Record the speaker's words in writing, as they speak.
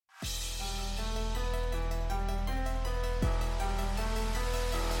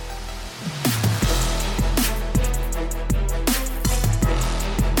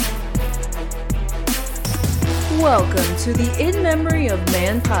Welcome to the In Memory of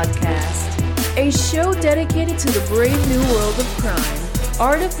Man podcast, a show dedicated to the brave new world of crime,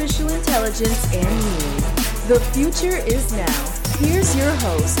 artificial intelligence, and you. The future is now. Here's your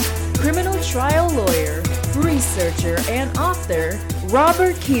host, criminal trial lawyer, researcher, and author,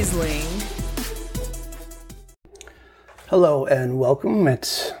 Robert Kiesling. Hello and welcome.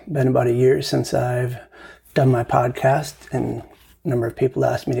 It's been about a year since I've done my podcast, and a number of people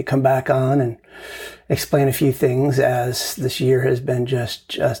asked me to come back on and explain a few things, as this year has been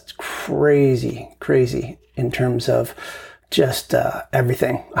just crazy in terms of just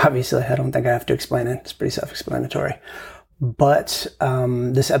everything. Obviously, I don't think I have to explain it. It's pretty self-explanatory. But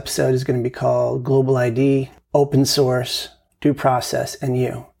this episode is going to be called Global ID, Open Source, Due Process, and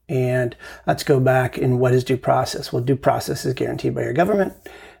You. And let's go back in what is due process. Well, due process is guaranteed by your government.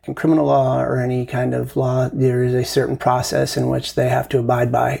 In criminal law or any kind of law, there is a certain process in which they have to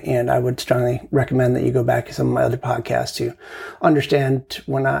abide by. And I would strongly recommend that you go back to some of my other podcasts to understand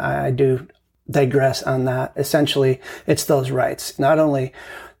when I do digress on that. Essentially, it's those rights. Not only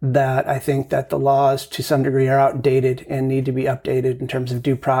that, I think that the laws to some degree are outdated and need to be updated in terms of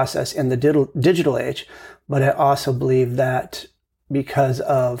due process in the digital age, but I also believe that because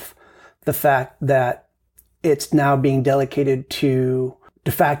of the fact that it's now being delegated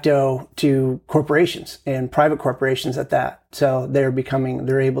de facto to corporations and private corporations at that. So they're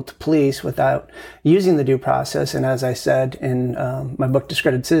able to police without using the due process. And as I said in my book,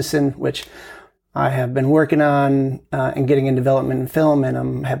 Discredited Citizen, which I have been working on and getting in development in film, and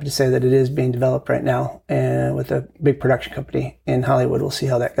I'm happy to say that it is being developed right now with a big production company in Hollywood. We'll see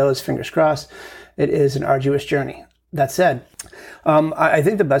how that goes. Fingers crossed. It is an arduous journey. That said, I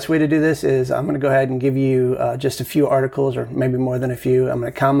think the best way to do this is I'm going to go ahead and give you just a few articles, or maybe more than a few. I'm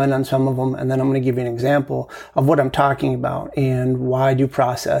going to comment on some of them, and then I'm going to give you an example of what I'm talking about and why due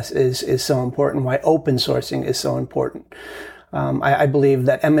process is so important, why open sourcing is so important. I believe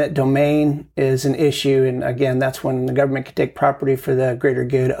that eminent domain is an issue, and again, that's when the government can take property for the greater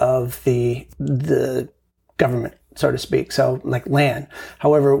good of the government, so to speak. So like land.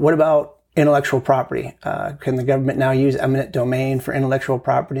 However, what about intellectual property? Can the government now use eminent domain for intellectual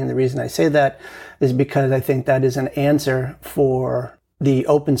property? And the reason I say that is because I think that is an answer for the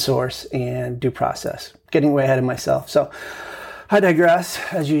open source and due process. Getting way ahead of myself. So I digress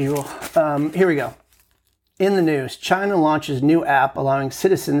as usual. Here we go. In the news, China launches new app allowing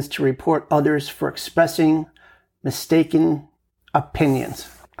citizens to report others for expressing mistaken opinions.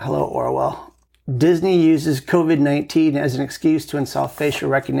 Hello, Orwell. Disney uses COVID-19 as an excuse to install facial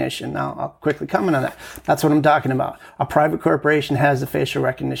recognition. Now, I'll quickly comment on that. That's what I'm talking about. A private corporation has the facial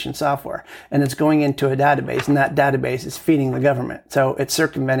recognition software, and it's going into a database, and that database is feeding the government. So it's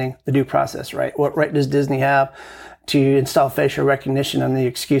circumventing the due process, right? What right does Disney have to install facial recognition on the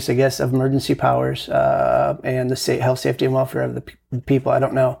excuse, I guess, of emergency powers and the health, safety, and welfare of the people? I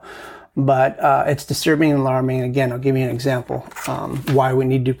don't know. But it's disturbing and alarming. Again, I'll give you an example why we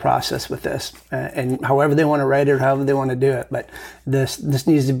need due process with this, and however they want to write it or however they want to do it. But this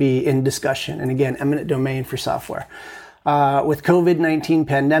needs to be in discussion. And again, eminent domain for software. With COVID-19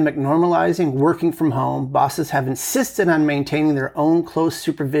 pandemic normalizing working from home, bosses have insisted on maintaining their own close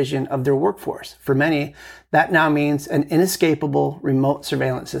supervision of their workforce. For many, that now means an inescapable remote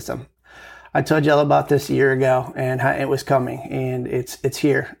surveillance system. I told you all about this a year ago, and how it was coming, and it's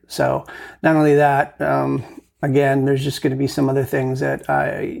here. So not only that, again, there's just going to be some other things that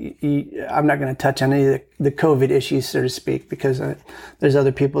I'm not going to touch on any of the COVID issues, so to speak, because there's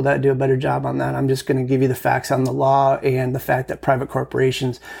other people that do a better job on that. I'm just going to give you the facts on the law and the fact that private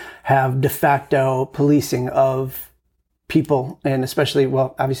corporations have de facto policing of people, and especially,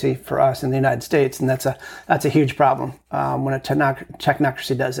 well, obviously for us in the United States, and that's a huge problem when a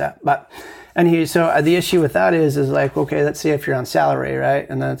technocracy does that. But anyway, so the issue with that is like, okay, let's say if you're on salary, right,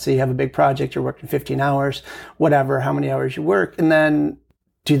 and then let's say you have a big project, you're working 15 hours, whatever, how many hours you work, and then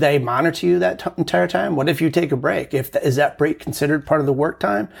do they monitor you that entire time? What if you take a break? Is that break considered part of the work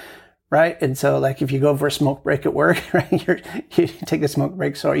time? Right? And so like if you go for a smoke break at work, right, you take a smoke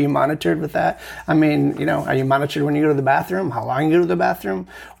break. So are you monitored with that? I mean, are you monitored when you go to the bathroom? How long you go to the bathroom?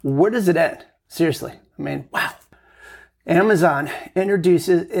 Where does it end? Seriously. I mean, wow. Amazon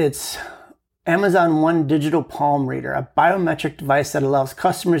introduces its Amazon One digital palm reader, a biometric device that allows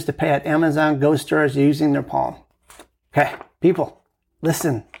customers to pay at Amazon Go stores using their palm. Okay, people,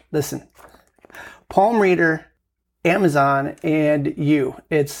 listen. Palm reader, Amazon, and you.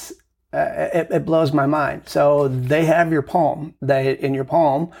 It blows my mind. So they have your palm. In your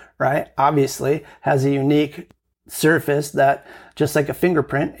palm, right, obviously has a unique surface that, just like a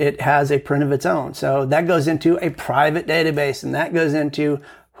fingerprint, it has a print of its own. So that goes into a private database, and that goes into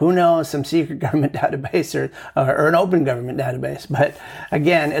Who knows, some secret government database or an open government database. But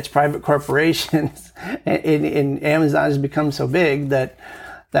again, it's private corporations, and Amazon has become so big that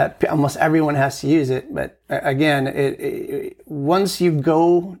almost everyone has to use it. But again, once you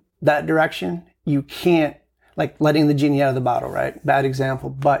go that direction, you can't, like letting the genie out of the bottle, right? Bad example,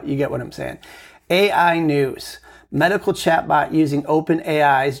 but you get what I'm saying. AI news. Medical chatbot using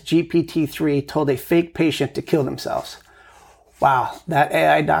OpenAI's GPT-3 told a fake patient to kill themselves. Wow, that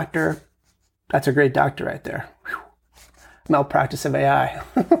AI doctor, that's a great doctor right there. Whew. Malpractice of AI,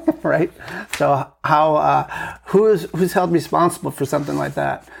 right? So who's held responsible for something like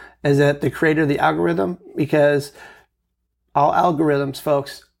that? Is it the creator of the algorithm? Because all algorithms,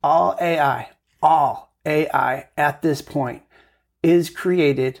 folks, all AI at this point is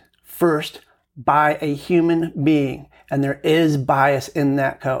created first by a human being, and there is bias in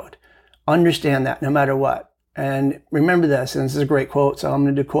that code. Understand that no matter what. And remember this, and this is a great quote, so I'm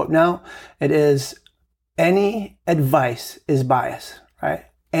going to do a quote now. It is, any advice is bias, right?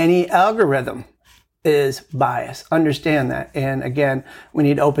 Any algorithm is bias. Understand that. And again, we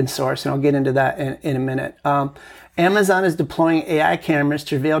need open source, and I'll get into that in a minute. Amazon is deploying AI cameras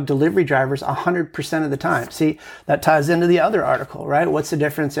to surveil delivery drivers 100% of the time. See, that ties into the other article, right? What's the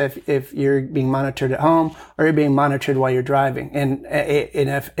difference if you're being monitored at home or you're being monitored while you're driving? And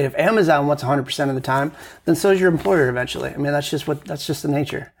if Amazon wants 100% of the time, then so is your employer eventually. I mean, that's just the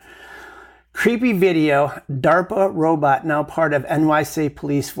nature. Creepy video, DARPA robot now part of NYC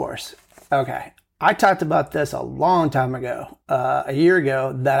police force. Okay. I talked about this a long time ago, a year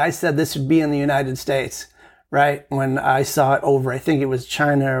ago, that I said this would be in the United States. Right? When I saw it over, I think it was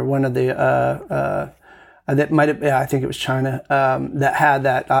China or one of the, I think it was China, that had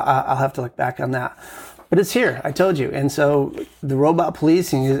that. I'll have to look back on that. But it's here, I told you. And so the robot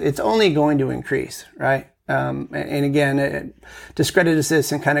policing, it's only going to increase, right? And again, Discredit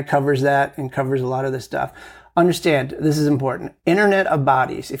Assistant kind of covers that and covers a lot of this stuff. Understand, this is important. Internet of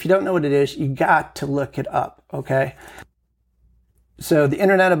Bodies. If you don't know what it is, you got to look it up, okay? So the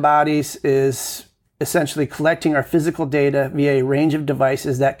Internet of Bodies is essentially collecting our physical data via a range of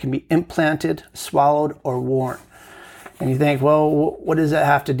devices that can be implanted, swallowed, or worn. And you think, well, what does that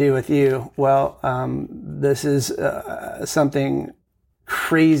have to do with you? Well, this is something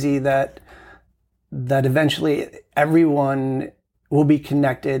crazy that eventually everyone will be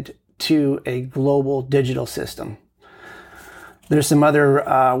connected to a global digital system. There's some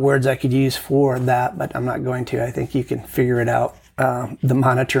other words I could use for that, but I'm not going to. I think you can figure it out, the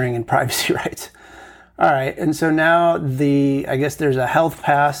monitoring and privacy rights. All right, and so now I guess there's a health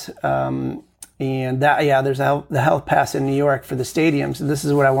pass, and there's the health pass in New York for the stadiums. And this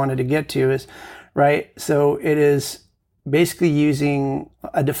is what I wanted to get to is, right? So it is basically using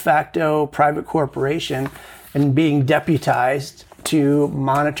a de facto private corporation and being deputized to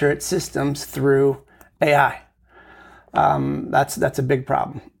monitor its systems through AI. That's a big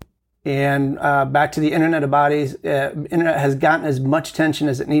problem. And back to the Internet of Bodies, Internet has gotten as much attention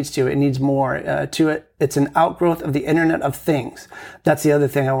as it needs to. It needs more to it. It's an outgrowth of the Internet of Things. That's the other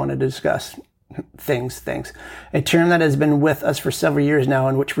thing I wanted to discuss. Things. A term that has been with us for several years now,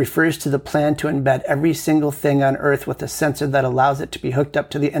 and which refers to the plan to embed every single thing on Earth with a sensor that allows it to be hooked up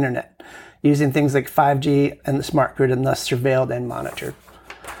to the Internet, using things like 5G and the smart grid, and thus surveilled and monitored.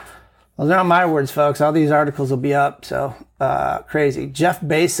 Well, they're not my words, folks. All these articles will be up, so crazy. Jeff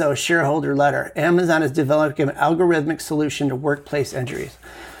Bezos shareholder letter. Amazon is developing an algorithmic solution to workplace injuries.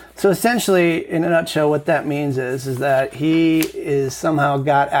 So essentially, in a nutshell, what that means is that he is somehow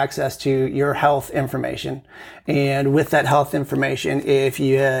got access to your health information. And with that health information, if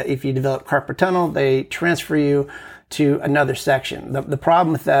you develop carpal tunnel, they transfer you to another section. The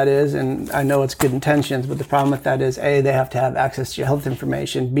problem with that is, and I know it's good intentions, but the problem with that is, A, they have to have access to your health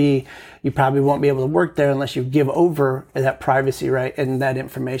information. B, you probably won't be able to work there unless you give over that privacy right and that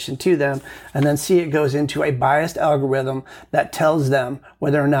information to them. And then C, it goes into a biased algorithm that tells them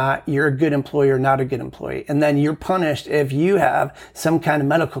whether or not you're a good employee or not a good employee. And then you're punished if you have some kind of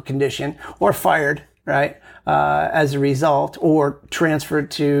medical condition or fired, right, as a result, or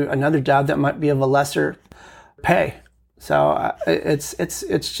transferred to another job that might be of a lesser pay. So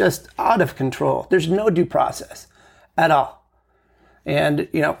it's just out of control. There's no due process at all. And,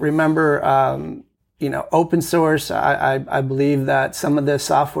 remember, open source, I believe that some of the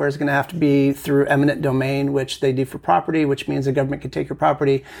software is going to have to be through eminent domain, which they do for property, which means the government can take your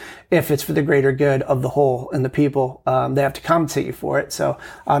property if it's for the greater good of the whole and the people. They have to compensate you for it. So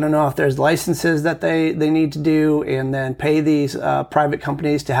I don't know if there's licenses that they need to do and then pay these private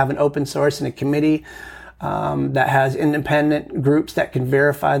companies to have an open source and a committee that has independent groups that can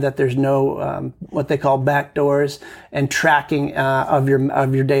verify that there's no what they call backdoors and tracking of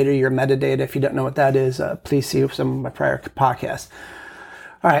your data, your metadata. If you don't know what that is, please see some of my prior podcasts.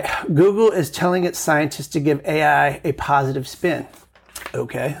 All right, Google is telling its scientists to give AI a positive spin.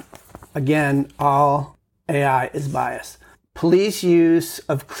 Okay, again, all AI is biased. Police use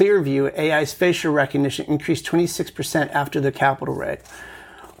of Clearview, AI's facial recognition, increased 26% after the Capitol raid.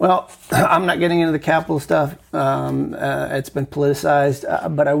 Well, I'm not getting into the Capitol stuff. It's been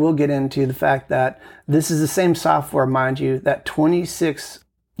politicized, but I will get into the fact that this is the same software, mind you, that 26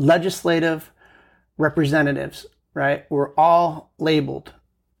 legislative representatives, right, were all labeled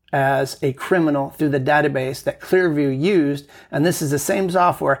as a criminal through the database that Clearview used. And this is the same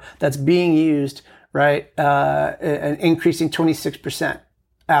software that's being used, right, and increasing 26%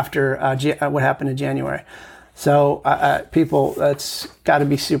 after what happened in January. So people, that's got to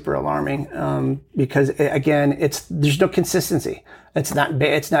be super alarming because again, there's no consistency. It's not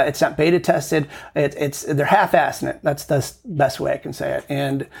beta tested. They're half-assing it. That's the best way I can say it.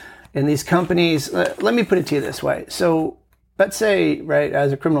 And in these companies, let me put it to you this way. So let's say, right,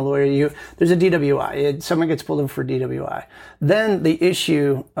 as a criminal lawyer, there's a DWI. Someone gets pulled over for DWI. Then they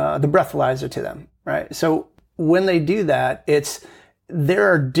issue the breathalyzer to them, right? So when they do that,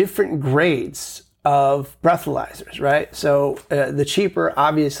 there are different grades of breathalyzers, right? So the cheaper,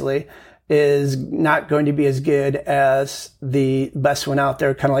 obviously, is not going to be as good as the best one out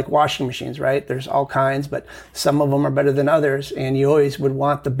there, kind of like washing machines, right? There's all kinds, but some of them are better than others, and you always would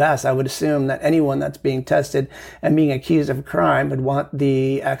want the best. I would assume that anyone that's being tested and being accused of a crime would want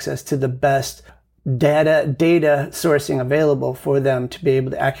the access to the best data sourcing available for them to be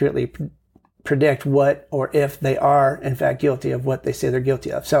able to accurately predict what or if they are, in fact, guilty of what they say they're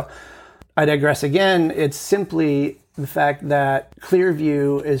guilty of. So I digress again. It's simply the fact that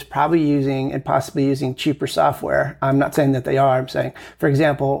Clearview is probably using and possibly using cheaper software. I'm not saying that they are. I'm saying, for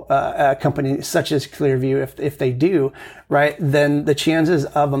example, a company such as Clearview, if they do, right, then the chances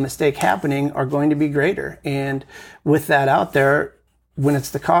of a mistake happening are going to be greater. And with that out there, when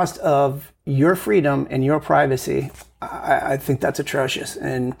it's the cost of your freedom and your privacy, I think that's atrocious.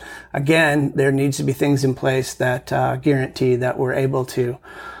 And again, there needs to be things in place that guarantee that we're able to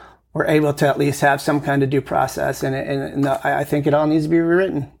at least have some kind of due process, and I think it all needs to be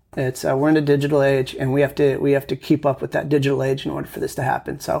rewritten. We're in a digital age, and we have to keep up with that digital age in order for this to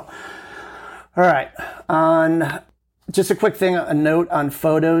happen. So, all right. On just a quick thing, a note on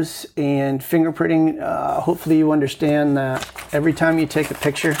photos and fingerprinting. Hopefully, you understand that every time you take a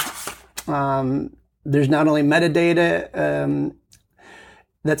picture, there's not only metadata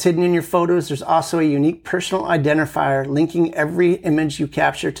that's hidden in your photos, there's also a unique personal identifier linking every image you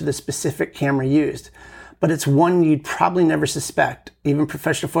capture to the specific camera used. But it's one you'd probably never suspect. Even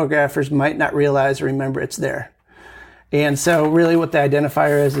professional photographers might not realize or remember it's there. And so really what the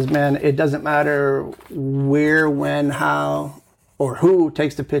identifier is, man, it doesn't matter where, when, how, or who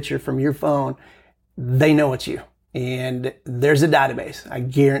takes the picture from your phone, they know it's you. And there's a database. I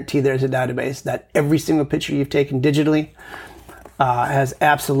guarantee there's a database that every single picture you've taken digitally has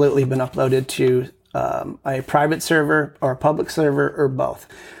absolutely been uploaded to a private server or a public server or both.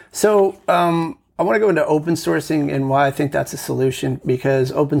 So I want to go into open sourcing and why I think that's a solution,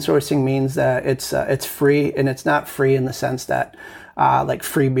 because open sourcing means that it's free, and it's not free in the sense that like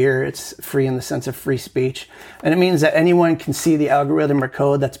free beer. It's free in the sense of free speech. And it means that anyone can see the algorithm or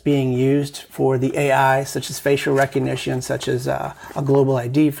code that's being used for the AI, such as facial recognition, such as a global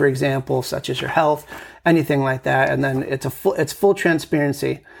ID, for example, such as your health, anything like that. And then it's full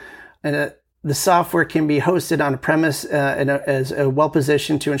transparency. And the software can be hosted on a premise as well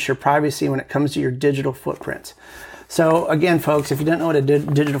positioned to ensure privacy when it comes to your digital footprints. So again, folks, if you don't know what a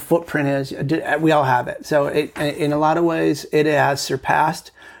digital footprint is, we all have it. So in a lot of ways, it has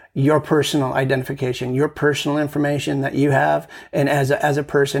surpassed your personal identification, your personal information that you have. And as a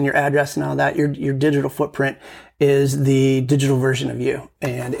person, your address and all that, your digital footprint is the digital version of you.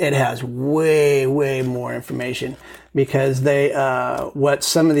 And it has way, way more information, because what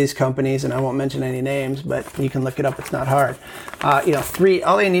some of these companies, and I won't mention any names, but you can look it up. It's not hard.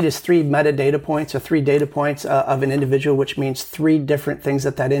 All they need is 3 metadata points, or 3 data points of an individual, which means 3 different things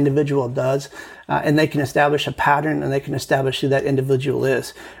that individual does. And they can establish a pattern, and they can establish who that individual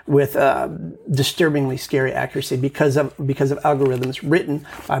is with disturbingly scary accuracy because of algorithms written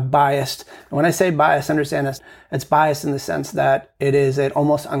by biased. And when I say biased, understand this. It's biased in the sense that it is an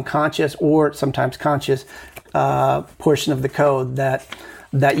almost unconscious or sometimes conscious portion of the code that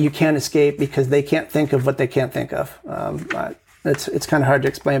you can't escape, because they can't think of what they can't think of. It's kind of hard to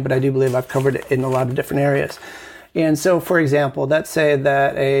explain, but I do believe I've covered it in a lot of different areas. And so, for example, let's say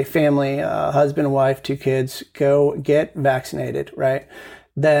that a family, husband and wife, 2 kids, go get vaccinated, right?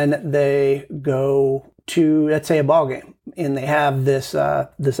 Then they go to, let's say, a ball game, and they have this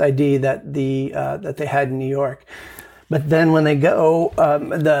ID that that they had in New York. But then when they go,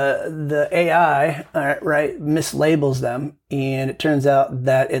 the AI, right, mislabels them, and it turns out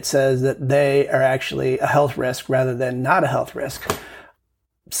that it says that they are actually a health risk rather than not a health risk.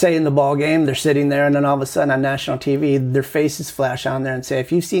 Say in the ball game, they're sitting there, and then all of a sudden on national TV, their faces flash on there and say,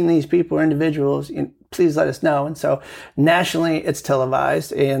 if you've seen these people or individuals, please let us know. And so nationally, it's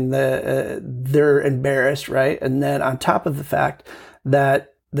televised, and they're embarrassed, right? And then on top of the fact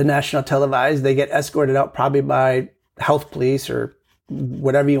that the national televised, they get escorted out probably by health police or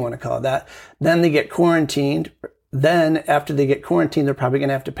whatever you want to call that. Then they get quarantined. Then after they get quarantined, they're probably going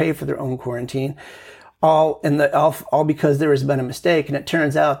to have to pay for their own quarantine. All because there has been a mistake. And it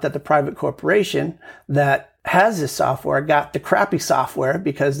turns out that the private corporation that has this software got the crappy software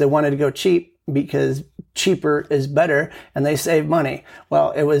because they wanted to go cheap, because cheaper is better, and they save money.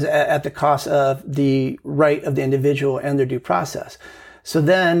 Well, it was at the cost of the right of the individual and their due process. So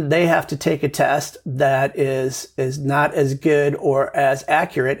then they have to take a test that is not as good or as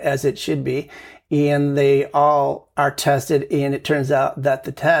accurate as it should be. And they all are tested, and it turns out that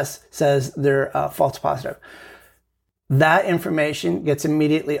the test says they're false positive. That information gets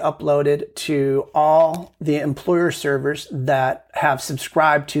immediately uploaded to all the employer servers that have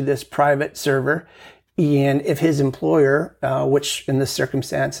subscribed to this private server. And if his employer, which in this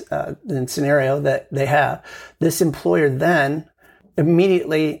circumstance, in scenario that they have, this employer then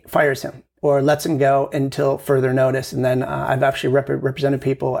immediately fires him or lets him go until further notice. And then I've actually represented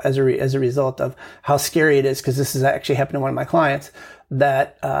people as a result of how scary it is, because this has actually happened to one of my clients,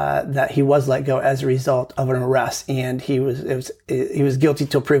 that he was let go as a result of an arrest, and he was guilty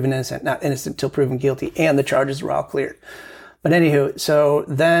till proven innocent, not innocent till proven guilty, and the charges were all cleared. But anywho, so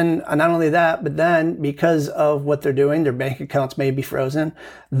then not only that, but then because of what they're doing, their bank accounts may be frozen.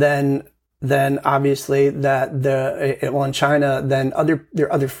 Then obviously in China, then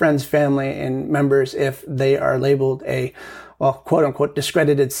their other friends, family, and members, if they are labeled a, well, quote unquote,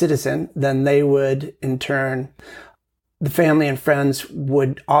 discredited citizen, then they would in turn, the family and friends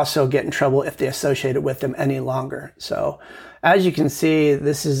would also get in trouble if they associated with them any longer. So as you can see,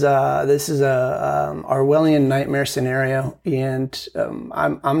 this is a Orwellian nightmare scenario, and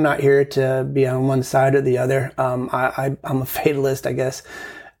I'm not here to be on one side or the other. I'm a fatalist, I guess,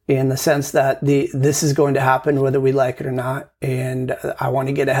 in the sense that this is going to happen whether we like it or not, and I want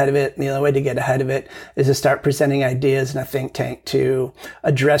to get ahead of it. And the only way to get ahead of it is to start presenting ideas in a think tank to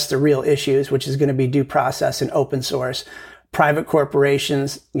address the real issues, which is going to be due process and open source, private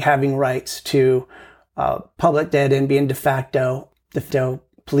corporations having rights to public data and being de facto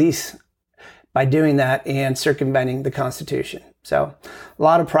police by doing that and circumventing the Constitution. So a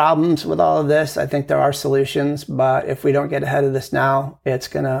lot of problems with all of this. I think there are solutions, but if we don't get ahead of this now, it's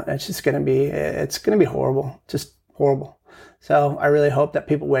gonna be horrible, just horrible. So I really hope that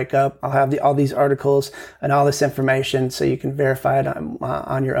people wake up. I'll have all these articles and all this information so you can verify it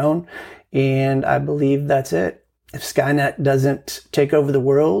on your own. And I believe that's it. If Skynet doesn't take over the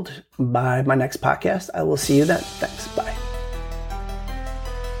world by my next podcast, I will see you then. Thanks. Bye.